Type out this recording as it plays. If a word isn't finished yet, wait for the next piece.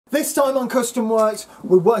This time on Custom Works,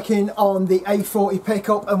 we're working on the A40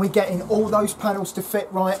 pickup and we're getting all those panels to fit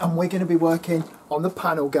right, and we're going to be working on the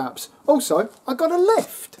panel gaps. Also, I got a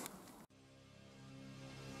lift.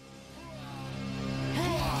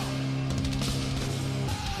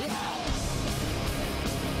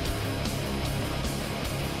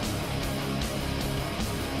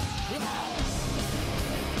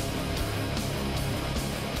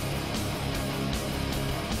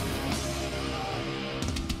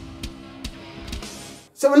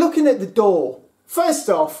 So we're looking at the door. First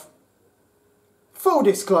off, full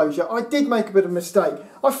disclosure, I did make a bit of a mistake.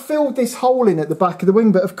 I filled this hole in at the back of the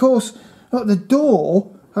wing, but of course, look, the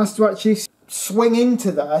door has to actually swing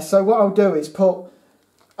into there. So what I'll do is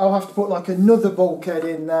I'll have to put like another bulkhead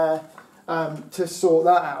in there to sort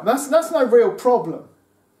that out. That's no real problem.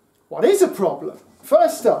 What is a problem,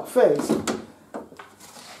 first off, is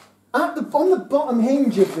on the bottom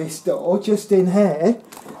hinge of this door, just in here,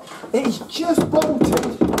 it is just bolted,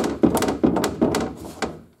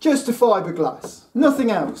 just to fibreglass, nothing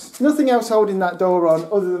else holding that door on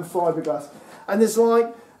other than fibreglass. And there's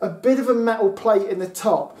like a bit of a metal plate in the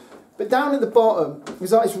top, but down at the bottom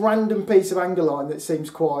there's like this random piece of angle line that seems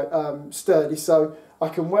quite sturdy, so I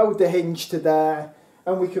can weld the hinge to there,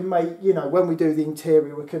 and we can make, you know, when we do the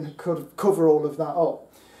interior we can cover all of that up.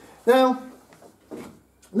 Now,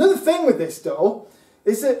 another thing with this door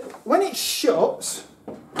is that when it shuts,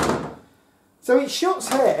 so it shuts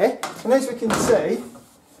here, and as we can see,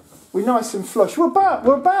 we're nice and flush. We're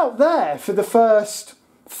about there for the first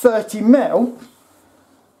 30 mil,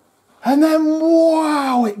 and then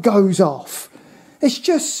wow, it goes off. It's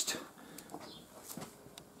just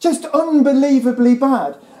unbelievably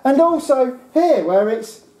bad. And also here, where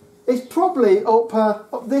it's probably up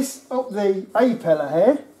the A pillar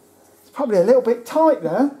here, it's probably a little bit tight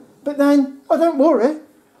there. But then, oh, don't worry,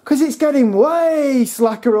 because it's getting way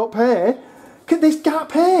slacker up here. Look at this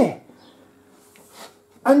gap here.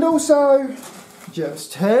 And also,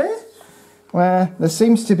 just here, where there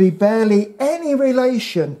seems to be barely any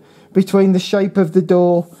relation between the shape of the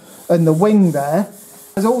door and the wing there,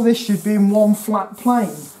 as all this should be in one flat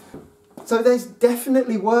plane. So there's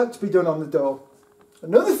definitely work to be done on the door.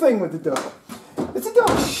 Another thing with the door, as the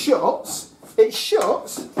door shuts, it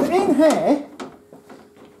shuts, but in here,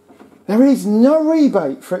 there is no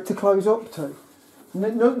rebate for it to close up to.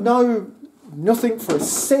 Nothing for a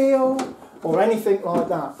seal or anything like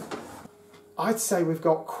that. I'd say we've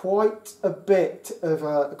got quite a bit of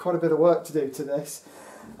work to do to this,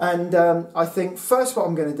 and I think first what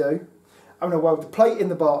I'm going to do, I'm going to weld the plate in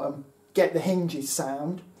the bottom, get the hinges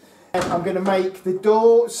sound, and I'm going to make the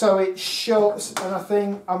door so it shuts, and I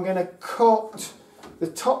think I'm going to cut the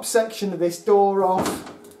top section of this door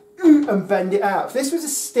off and bend it out. If this was a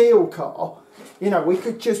steel car, you know, we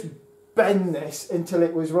could just bend this until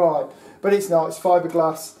it was right, but it's not, it's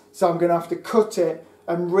fiberglass, so I'm going to have to cut it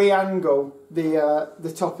and re-angle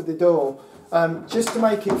the top of the door just to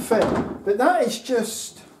make it fit. But that is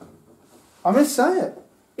just, I'm going to say it,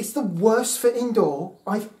 it's the worst fitting door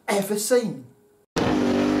I've ever seen.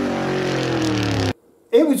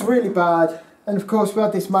 It was really bad, and of course we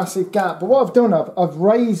had this massive gap, but what I've done, I've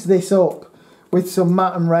raised this up with some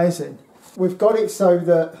matte and resin. We've got it so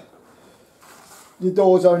that the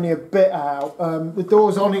door's only a bit out. The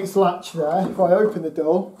door's on its latch there. If I open the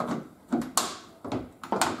door,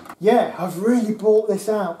 yeah, I've really brought this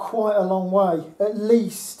out quite a long way. At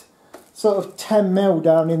least sort of 10 mil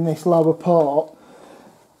down in this lower part.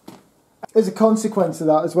 As a consequence of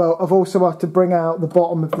that as well, I've also had to bring out the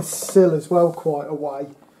bottom of the sill as well quite a way.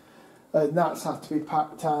 And that's had to be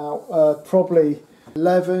packed out, probably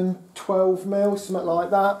 11, 12 mil, something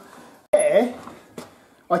like that. Here,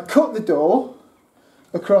 I cut the door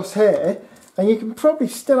across here, and you can probably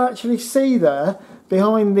still actually see there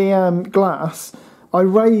behind the glass, I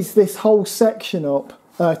raised this whole section up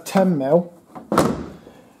 10 mil,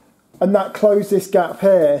 and that closed this gap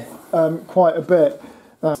here quite a bit.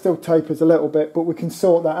 Still tapers a little bit, but we can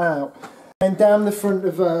sort that out. And down the front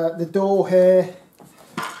of the door here,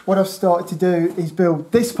 what I've started to do is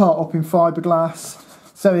build this part up in fiberglass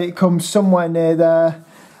so it comes somewhere near there.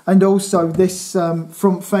 And also this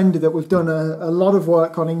front fender that we've done a lot of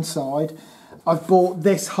work on inside, I've bought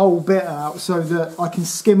this whole bit out so that I can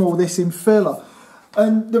skim all this in filler.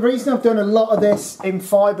 And the reason I've done a lot of this in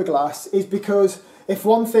fiberglass is because if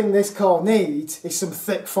one thing this car needs is some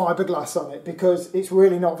thick fiberglass on it, because it's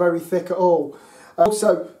really not very thick at all.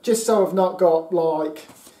 Also, just so I've not got like,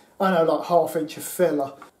 I don't know, like ½ inch of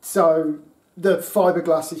filler. So the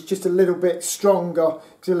fiberglass is just a little bit stronger,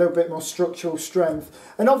 it's a little bit more structural strength.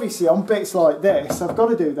 And obviously on bits like this, I've got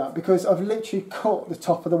to do that because I've literally cut the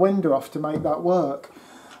top of the window off to make that work.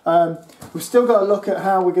 We've still got to look at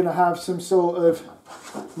how we're going to have some sort of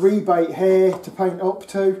rebate here to paint up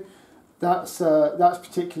to. That's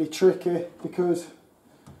particularly tricky because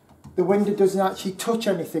the window doesn't actually touch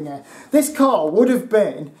anything here. This car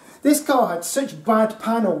had such bad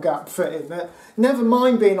panel gap fitting that never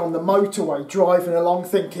mind being on the motorway driving along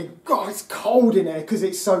thinking, God, it's cold in here because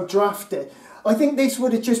it's so drafty. I think this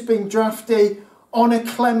would have just been drafty on a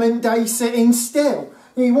clement day sitting still.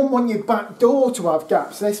 You wouldn't want your back door to have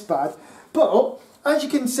gaps this bad. But as you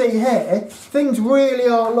can see here, things really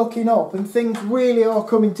are looking up and things really are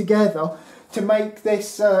coming together to make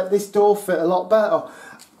this, this door fit a lot better.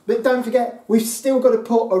 But don't forget, we've still got to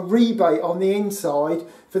put a rebate on the inside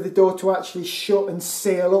for the door to actually shut and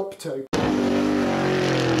seal up to.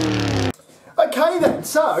 Okay then,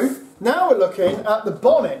 so now we're looking at the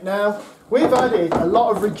bonnet. Now, we've added a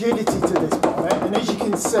lot of rigidity to this bonnet, and as you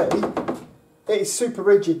can see, it is super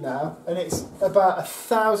rigid now, and it's about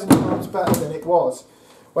 1,000 times better than it was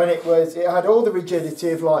when it had all the rigidity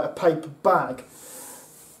of like a paper bag.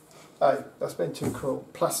 Oh, that's been too cruel.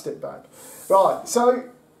 Plastic bag. Right, so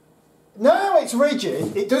now it's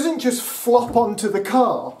rigid, it doesn't just flop onto the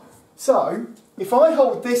car. So, if I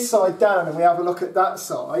hold this side down and we have a look at that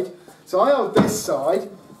side, so I hold this side,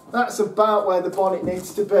 that's about where the bonnet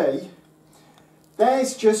needs to be.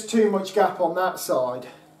 There's just too much gap on that side.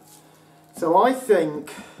 So I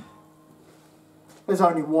think there's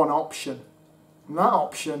only one option, and that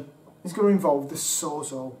option is going to involve the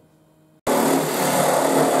Sawzall.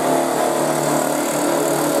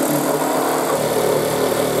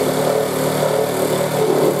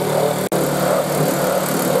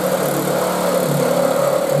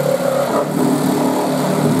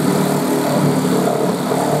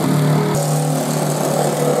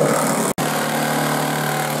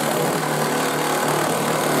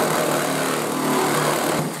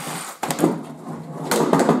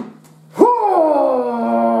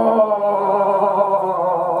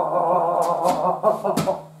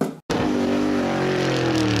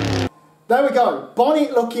 There we go,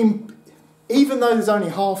 bonnet looking, even though there's only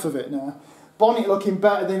half of it now, bonnet looking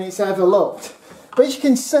better than it's ever looked. But as you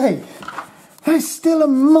can see, there's still a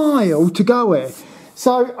mile to go here.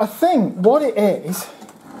 So I think what it is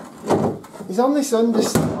on this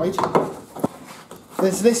underside,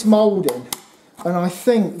 there's this moulding, and I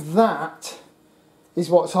think that is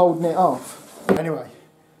what's holding it off. Anyway,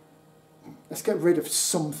 let's get rid of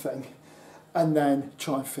something and then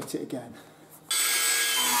try and fit it again.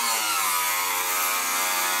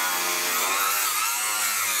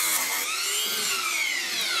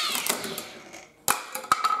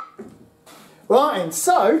 Right, and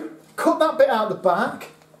so, cut that bit out the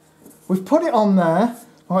back, we've put it on there,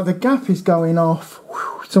 right, the gap is going off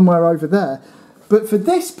somewhere over there, but for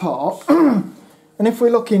this part, and if we're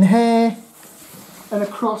looking here, and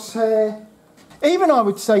across here, even I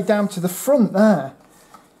would say down to the front there,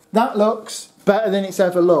 that looks better than it's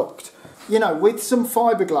ever looked. You know, with some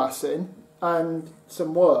fibreglass in, and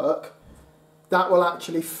some work, that will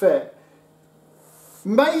actually fit.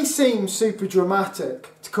 May seem super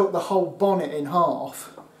dramatic to cut the whole bonnet in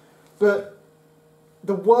half, but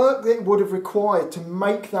the work that it would have required to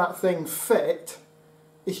make that thing fit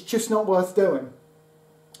is just not worth doing.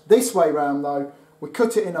 This way round though, we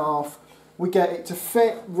cut it in half, we get it to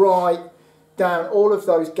fit right down all of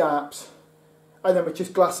those gaps, and then we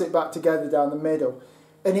just glass it back together down the middle.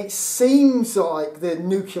 And it seems like the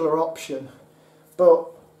nuclear option, but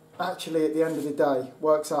actually at the end of the day,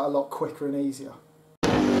 works out a lot quicker and easier.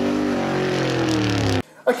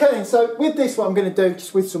 Okay then, so with this what I'm going to do,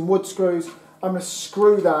 just with some wood screws, I'm going to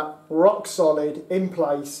screw that rock solid in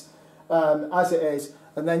place as it is,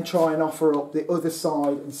 and then try and offer up the other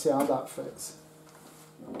side and see how that fits.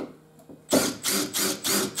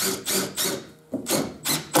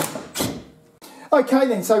 Okay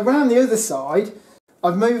then, so round the other side,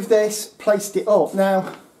 I've moved this, placed it up.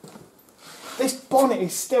 Now, this bonnet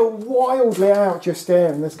is still wildly out just here,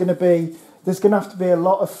 and there's going to have to be a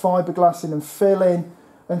lot of fiberglassing and filling.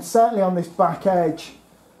 And certainly on this back edge,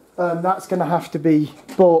 that's going to have to be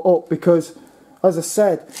brought up because, as I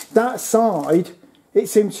said, that side, it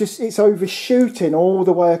seems just it's overshooting all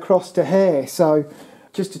the way across to here. So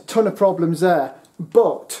just a ton of problems there.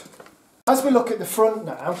 But as we look at the front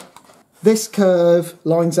now, this curve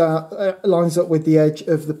lines up with the edge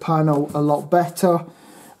of the panel a lot better.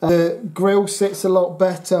 The grille sits a lot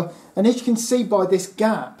better. And as you can see by this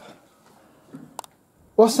gap,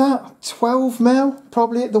 what's that, 12 mil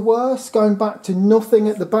probably at the worst, going back to nothing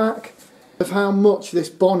at the back of how much this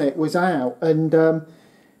bonnet was out. And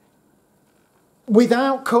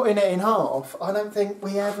without cutting it in half, I don't think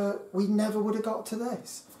we never would have got to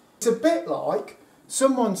this. It's a bit like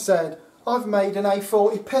Someone said, I've made an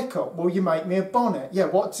A40 pickup, will you make me a bonnet? Yeah,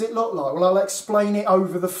 what does it look like? Well, I'll explain it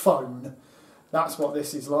over the phone. That's what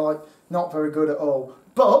this is like. Not very good at all.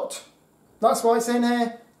 But that's why it's in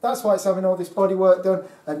here. That's why it's having all this bodywork done.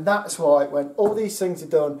 And that's why when all these things are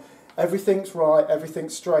done, everything's right,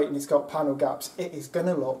 everything's straight, and it's got panel gaps, it is going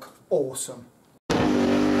to look awesome.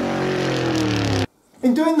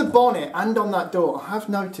 In doing the bonnet and on that door, I have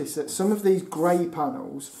noticed that some of these grey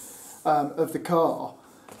panels of the car,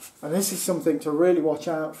 and this is something to really watch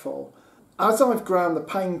out for, as I've ground the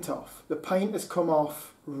paint off, the paint has come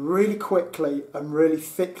off really quickly and really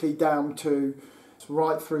thickly down to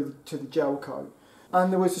right through to the gel coat.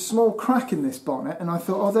 And there was a small crack in this bonnet, and I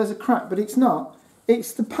thought, oh, there's a crack, but it's not.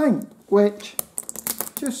 It's the paint, which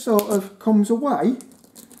just sort of comes away.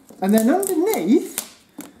 And then underneath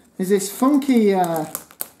is this funky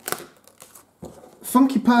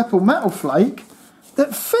purple metal flake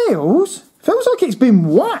that feels like it's been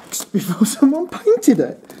waxed before someone painted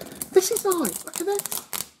it. This is like, look at this.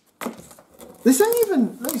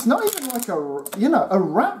 It's not even like a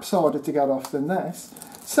wrap's harder to get off than this.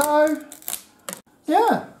 So,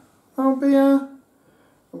 yeah, I'll be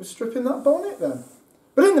stripping that bonnet then.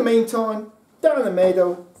 But in the meantime, down the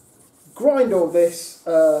middle, grind all this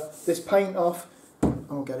paint off, and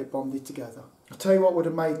we'll get it bonded together. I'll tell you what would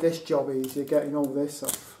have made this job easier, getting all this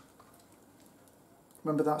off.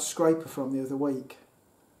 Remember that scraper from the other week?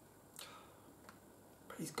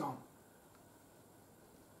 But he's gone.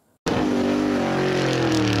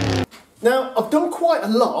 Now, I've done quite a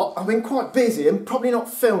lot. I've been quite busy and probably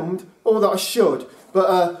not filmed all that I should.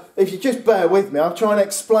 But if you just bear with me, I'll try and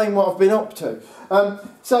explain what I've been up to.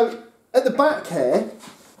 So, at the back here,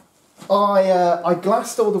 I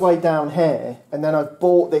glassed all the way down here, and then I've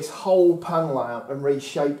bought this whole panel out and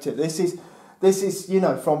reshaped it. This is you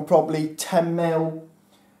know, from probably 10mm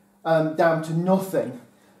down to nothing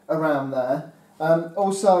around there.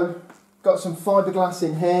 Also, got some fibreglass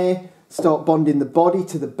in here. Start bonding the body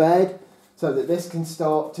to the bed, so that this can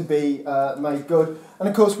start to be made good. And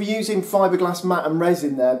of course we're using fibreglass matte and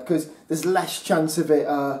resin there because there's less chance of it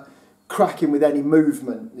cracking with any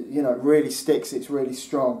movement. You know, it really sticks, it's really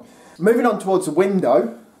strong. Moving on towards the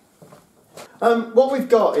window, what we've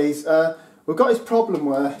got is, we've got this problem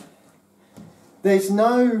where there's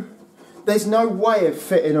no way of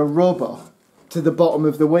fitting a rubber to the bottom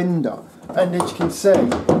of the window. And as you can see,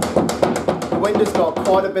 the window's got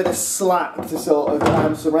quite a bit of slack to sort of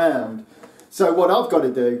bounce around. So what I've got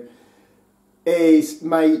to do is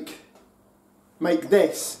make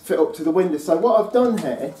this fit up to the window. So what I've done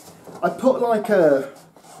here, I put like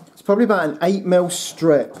it's probably about an 8mm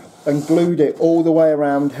strip and glued it all the way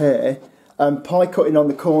around here, and pie cutting on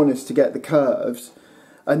the corners to get the curves.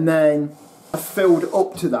 And then I filled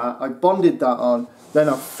up to that, I bonded that on, then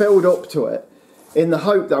I filled up to it in the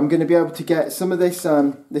hope that I'm going to be able to get some of this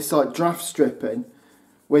this like draft stripping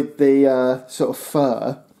with the sort of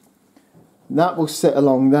fur. That will sit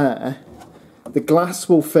along there. The glass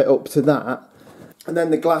will fit up to that, and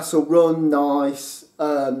then the glass will run nice.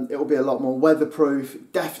 It will be a lot more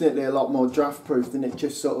weatherproof, definitely a lot more draft proof than it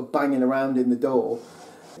just sort of banging around in the door.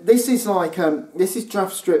 This is like this is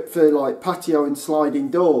draft strip for like patio and sliding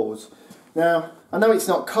doors. Now I know it's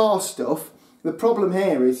not car stuff. The problem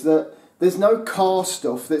here is that there's no car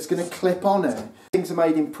stuff that's going to clip on it. Things are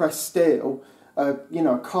made in pressed steel. You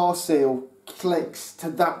know, car seal clicks to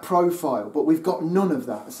that profile, but we've got none of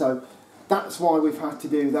that. So that's why we've had to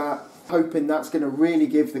do that, hoping that's going to really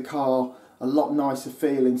give the car a lot nicer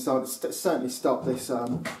feel inside. It's certainly stop this.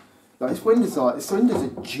 This window's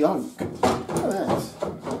a joke. Look at this.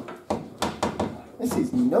 This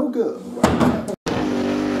is no good.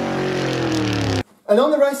 And on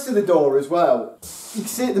the rest of the door as well, you can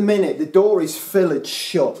see at the minute the door is filled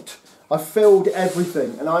shut. I filled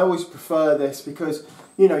everything, and I always prefer this because,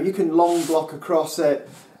 you know, you can long block across it,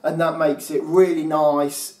 and that makes it really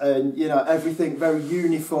nice, and you know, everything very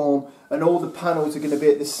uniform, and all the panels are going to be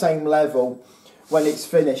at the same level when it's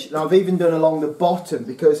finished. And I've even done along the bottom,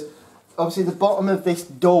 because obviously the bottom of this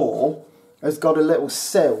door has got a little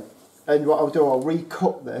sill, and what I'll do, I'll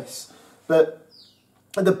recut this, but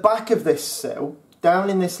at the back of this sill, down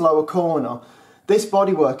in this lower corner, this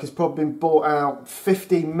bodywork has probably been bought out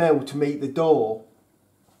 15mm to meet the door.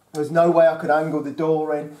 There's no way I could angle the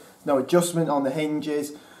door in, no adjustment on the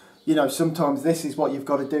hinges. You know, sometimes this is what you've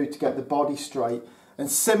got to do to get the body straight.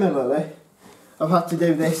 And similarly, I've had to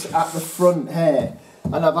do this at the front here.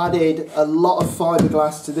 And I've added a lot of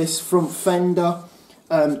fiberglass to this front fender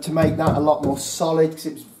to make that a lot more solid, because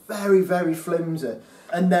it was very, very flimsy.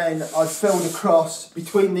 And then I've filled across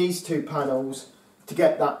between these two panels to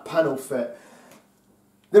get that panel fit.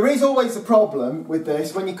 There is always a problem with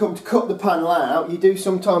this. When you come to cut the panel out, you do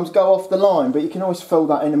sometimes go off the line, but you can always fill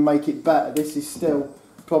that in and make it better. This is still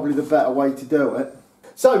probably the better way to do it.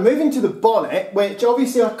 So moving to the bonnet, which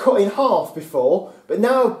obviously I cut in half before, but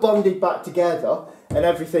now I've bonded back together and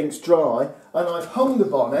everything's dry, and I've hung the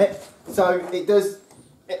bonnet so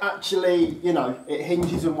it actually, you know, it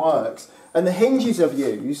hinges and works. And the hinges I've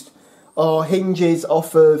used are hinges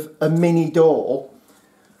off of a mini door.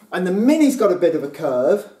 And the Mini's got a bit of a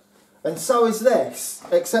curve, and so is this,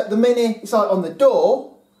 except the Mini is like on the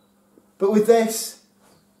door, but with this,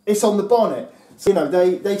 it's on the bonnet. So, you know,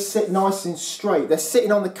 they sit nice and straight. They're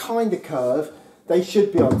sitting on the kind of curve they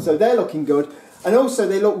should be on, so they're looking good. And also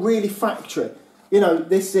they look really factory. You know,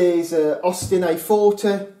 this is Austin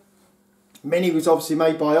A40. Mini was obviously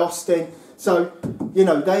made by Austin. So, you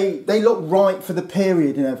know, they look right for the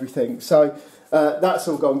period and everything. So that's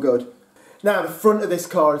all gone good. Now, the front of this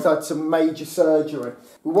car has had some major surgery.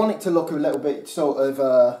 We want it to look a little bit sort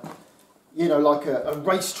of, you know, like a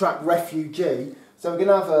racetrack refugee. So we're going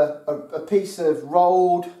to have a piece of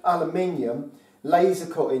rolled aluminium laser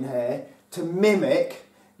cut in here to mimic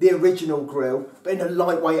the original grille, but in a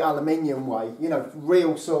lightweight aluminium way, you know,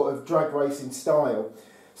 real sort of drag racing style.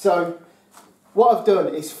 So what I've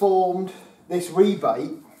done is formed this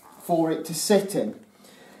rebate for it to sit in.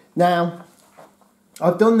 Now,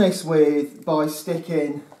 I've done this by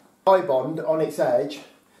sticking Bond on its edge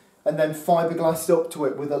and then fibreglassed up to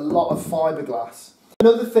it with a lot of fibreglass.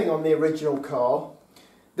 Another thing on the original car,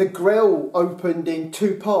 the grille opened in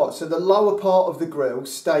two parts. So the lower part of the grille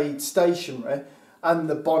stayed stationary and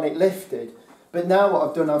the bonnet lifted. But now what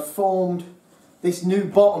I've done, I've formed this new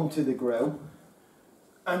bottom to the grille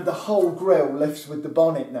and the whole grille lifts with the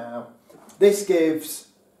bonnet now. This gives,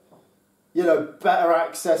 you know, better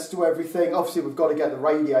access to everything. Obviously we've got to get the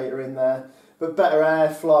radiator in there, but better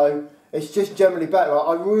airflow. It's just generally better.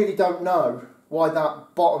 I really don't know why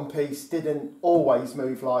that bottom piece didn't always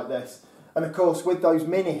move like this. And of course with those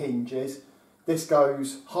mini hinges, this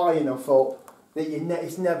goes high enough up that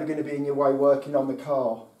it's never going to be in your way working on the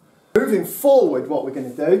car. Moving forward, what we're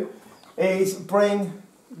going to do is bring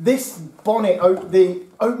this bonnet, the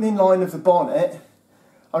opening line of the bonnet,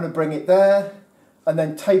 I'm going to bring it there and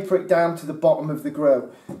then taper it down to the bottom of the grille.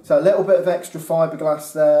 So a little bit of extra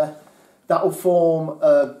fibreglass there. That will form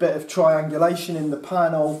a bit of triangulation in the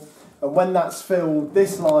panel, and when that's filled,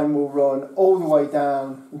 this line will run all the way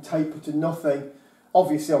down and taper to nothing,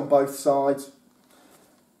 obviously on both sides.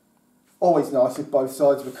 Always nice if both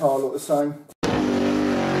sides of a car look the same.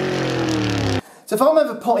 So if I'm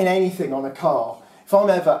ever putting anything on a car, if I'm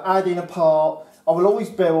ever adding a part, I will always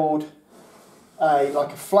build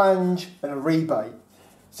like a flange and a rebate.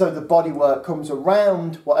 So the bodywork comes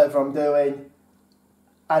around whatever I'm doing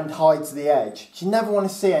and hides the edge. You never want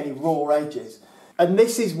to see any raw edges. And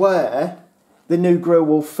this is where the new grille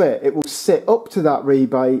will fit. It will sit up to that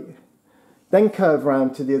rebate, then curve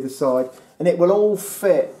round to the other side, and it will all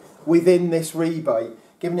fit within this rebate,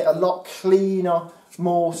 giving it a lot cleaner,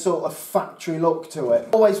 more sort of factory look to it.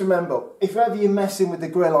 Always remember, if ever you're messing with the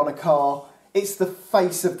grille on a car, it's the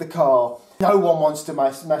face of the car. No one wants to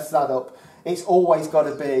mess that up. It's always got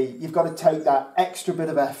to be, you've got to take that extra bit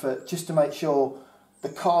of effort just to make sure the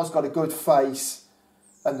car's got a good face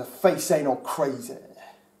and the face ain't all crazy.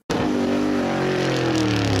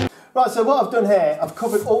 Right, so what I've done here, I've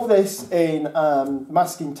covered all this in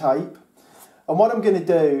masking tape, and what I'm going to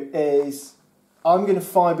do is I'm going to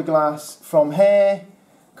fibreglass from here,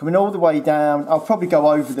 coming all the way down. I'll probably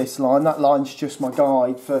go over this line. That line's just my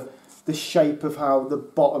guide for the shape of how the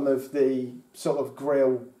bottom of the sort of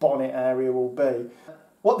grille bonnet area will be.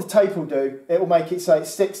 What the tape will do, it will make it so it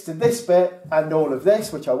sticks to this bit and all of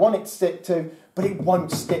this, which I want it to stick to, but it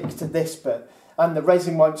won't stick to this bit. And the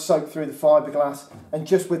resin won't soak through the fibreglass, and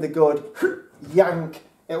just with a good yank,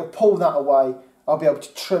 it will pull that away. I'll be able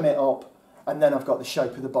to trim it up, and then I've got the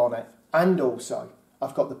shape of the bonnet. And also,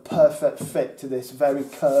 I've got the perfect fit to this very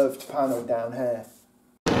curved panel down here.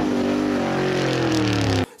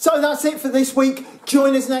 So that's it for this week.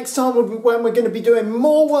 Join us next time when we're going to be doing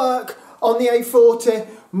more work on the A40,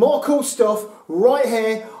 more cool stuff right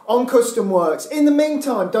here on Custom Works. In the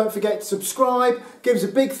meantime, don't forget to subscribe, give us a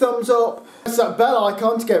big thumbs up, press that bell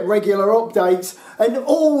icon to get regular updates and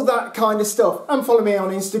all that kind of stuff, and follow me on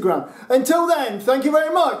Instagram. Until then, thank you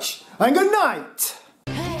very much and good night.